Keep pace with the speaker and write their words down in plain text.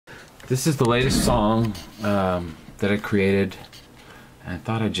This is the latest song that I created, and I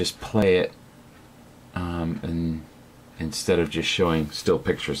thought I'd just play it and instead of just showing still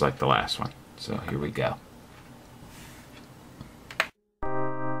pictures like the last one. So here we go.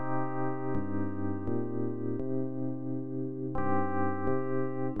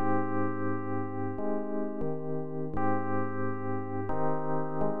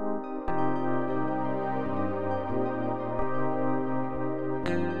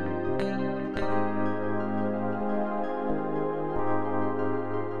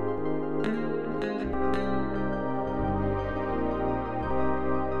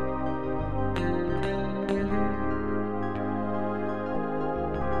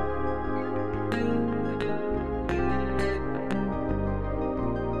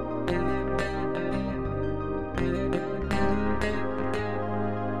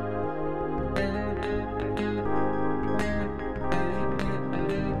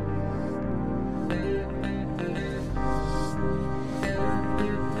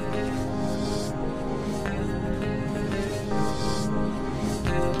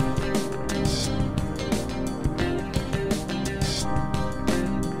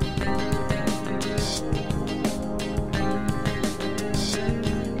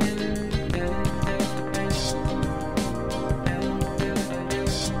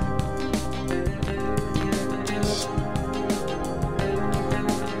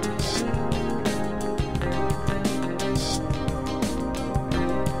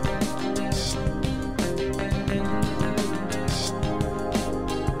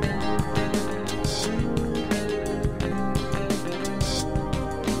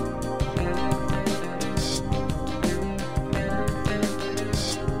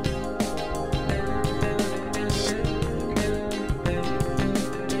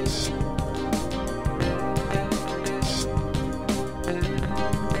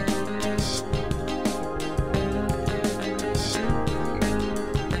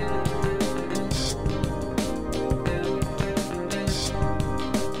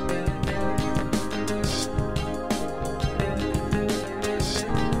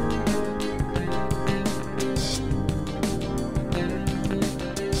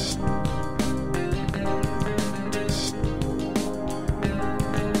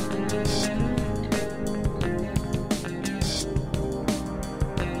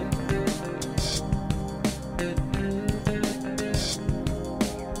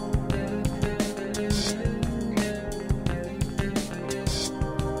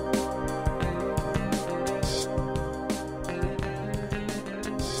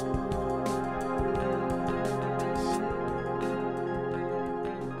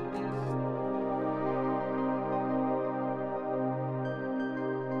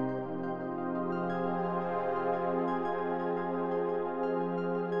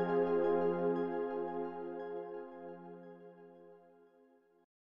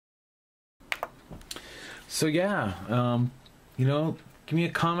 So yeah, you know, give me a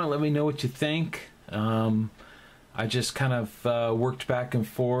comment, let me know what you think. I just kind of worked back and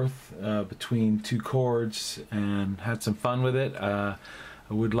forth between two chords and had some fun with it. I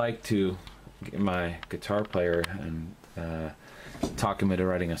would like to get my guitar player and talk him into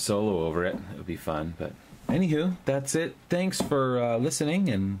writing a solo over it. It would be fun. But anywho, that's it. Thanks for listening,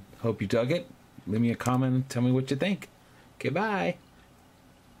 and hope you dug it. Leave me a comment and tell me what you think. Okay, bye.